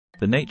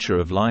The nature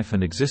of life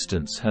and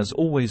existence has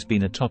always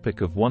been a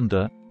topic of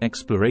wonder,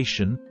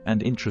 exploration,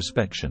 and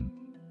introspection.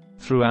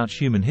 Throughout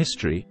human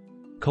history,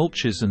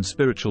 cultures and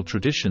spiritual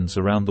traditions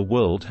around the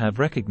world have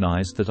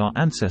recognized that our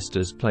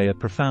ancestors play a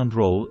profound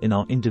role in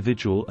our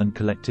individual and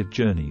collective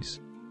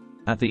journeys.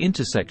 At the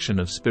intersection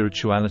of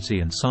spirituality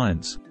and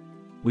science,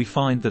 we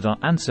find that our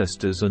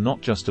ancestors are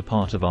not just a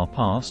part of our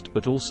past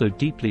but also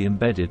deeply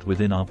embedded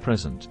within our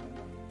present.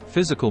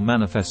 Physical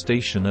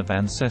manifestation of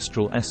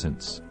ancestral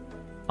essence.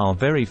 Our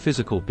very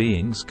physical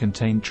beings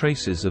contain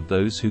traces of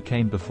those who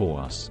came before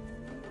us.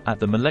 At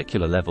the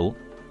molecular level,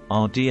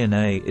 our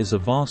DNA is a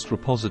vast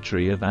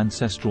repository of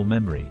ancestral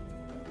memory.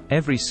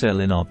 Every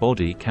cell in our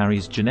body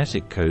carries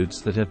genetic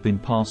codes that have been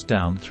passed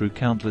down through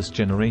countless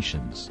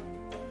generations.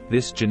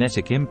 This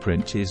genetic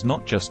imprint is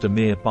not just a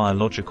mere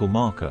biological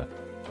marker.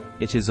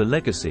 It is a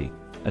legacy,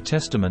 a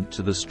testament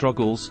to the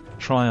struggles,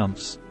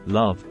 triumphs,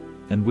 love,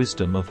 and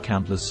wisdom of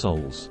countless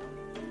souls.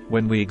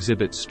 When we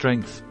exhibit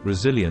strength,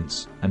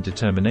 resilience, and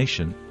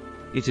determination,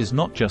 it is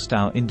not just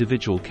our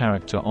individual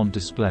character on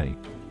display.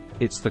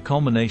 It's the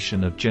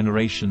culmination of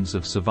generations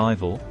of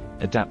survival,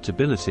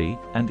 adaptability,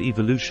 and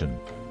evolution.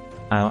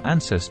 Our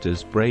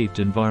ancestors braved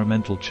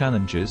environmental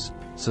challenges,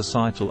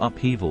 societal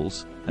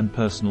upheavals, and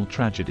personal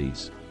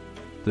tragedies.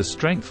 The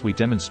strength we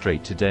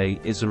demonstrate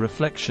today is a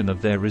reflection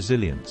of their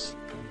resilience.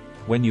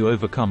 When you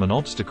overcome an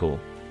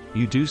obstacle,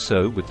 you do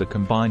so with the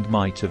combined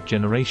might of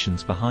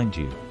generations behind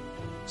you.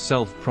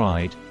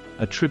 Self-pride,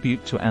 a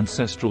tribute to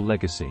ancestral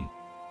legacy.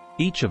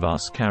 Each of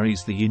us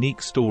carries the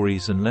unique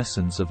stories and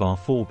lessons of our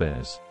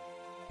forebears.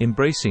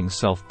 Embracing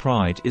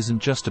self-pride isn't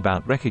just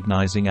about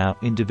recognizing our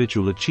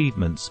individual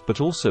achievements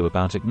but also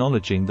about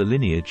acknowledging the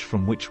lineage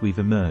from which we've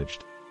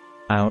emerged.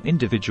 Our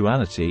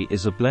individuality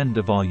is a blend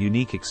of our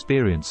unique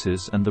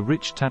experiences and the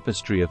rich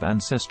tapestry of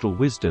ancestral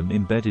wisdom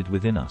embedded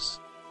within us.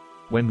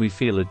 When we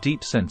feel a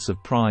deep sense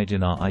of pride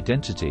in our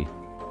identity,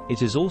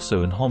 it is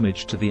also an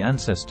homage to the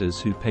ancestors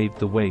who paved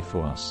the way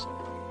for us.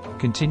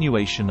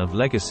 Continuation of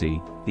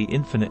legacy, the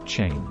infinite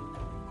chain.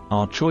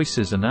 Our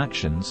choices and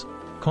actions,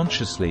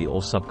 consciously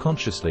or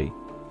subconsciously,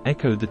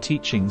 echo the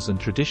teachings and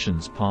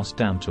traditions passed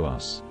down to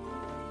us.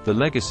 The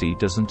legacy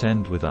doesn't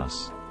end with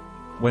us.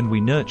 When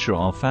we nurture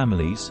our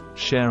families,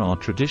 share our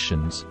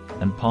traditions,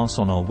 and pass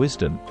on our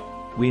wisdom,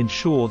 we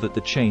ensure that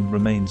the chain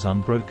remains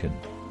unbroken.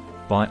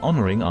 By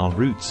honoring our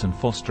roots and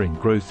fostering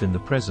growth in the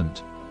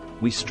present,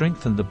 we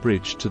strengthen the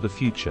bridge to the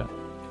future.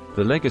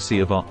 The legacy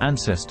of our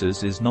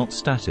ancestors is not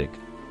static.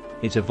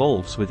 It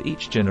evolves with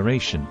each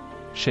generation,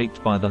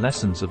 shaped by the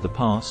lessons of the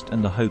past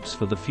and the hopes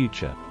for the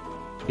future.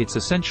 It's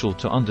essential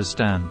to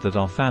understand that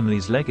our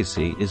family's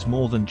legacy is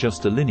more than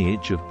just a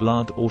lineage of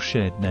blood or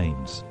shared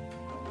names.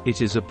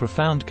 It is a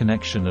profound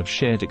connection of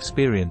shared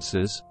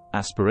experiences,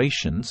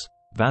 aspirations,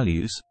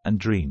 values, and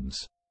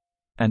dreams.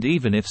 And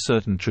even if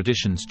certain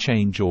traditions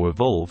change or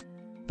evolve,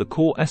 the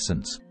core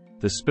essence,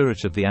 the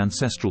spirit of the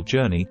ancestral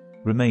journey,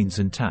 remains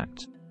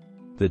intact.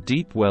 The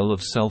deep well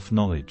of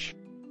self-knowledge.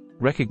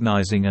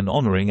 Recognizing and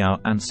honoring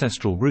our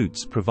ancestral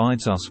roots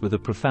provides us with a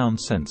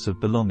profound sense of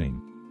belonging.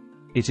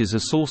 It is a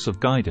source of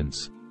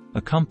guidance,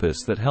 a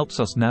compass that helps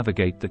us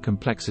navigate the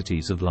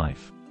complexities of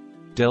life.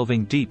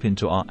 Delving deep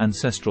into our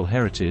ancestral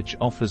heritage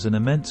offers an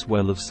immense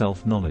well of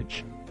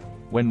self-knowledge.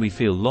 When we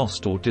feel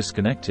lost or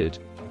disconnected,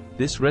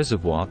 this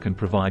reservoir can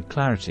provide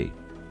clarity,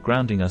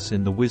 grounding us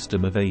in the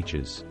wisdom of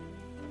ages.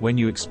 When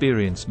you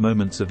experience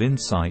moments of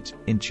insight,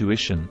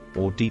 intuition,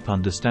 or deep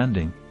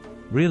understanding,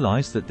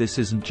 realize that this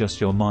isn't just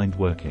your mind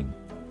working.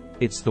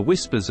 It's the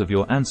whispers of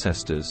your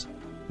ancestors,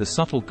 the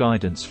subtle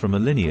guidance from a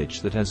lineage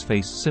that has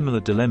faced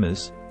similar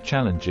dilemmas,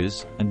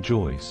 challenges, and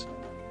joys.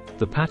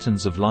 The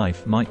patterns of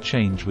life might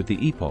change with the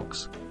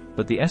epochs,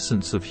 but the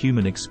essence of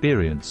human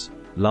experience,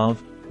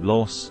 love,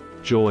 loss,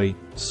 joy,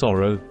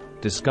 sorrow,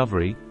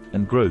 discovery,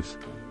 and growth,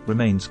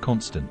 remains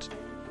constant.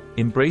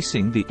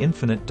 Embracing the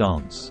infinite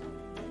dance.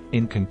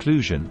 In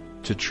conclusion,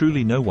 to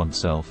truly know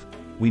oneself,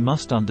 we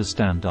must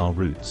understand our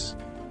roots.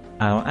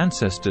 Our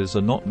ancestors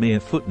are not mere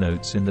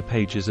footnotes in the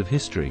pages of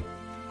history.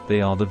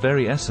 They are the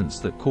very essence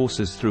that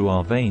courses through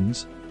our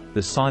veins,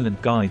 the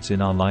silent guides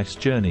in our life's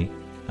journey,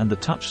 and the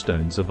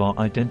touchstones of our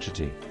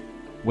identity.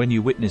 When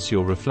you witness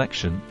your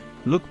reflection,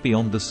 look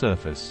beyond the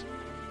surface.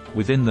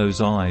 Within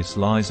those eyes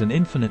lies an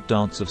infinite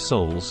dance of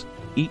souls,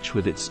 each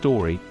with its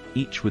story,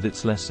 each with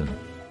its lesson.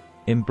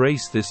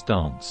 Embrace this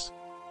dance.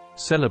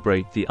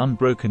 Celebrate the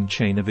unbroken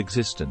chain of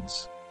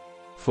existence.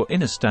 For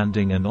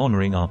innerstanding and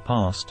honoring our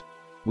past,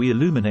 we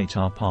illuminate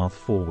our path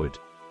forward.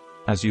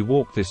 As you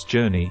walk this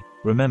journey,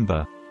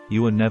 remember,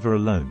 you are never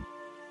alone.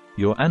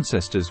 Your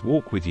ancestors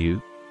walk with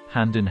you,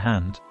 hand in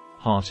hand,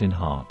 heart in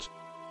heart.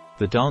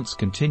 The dance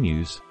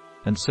continues,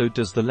 and so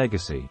does the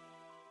legacy.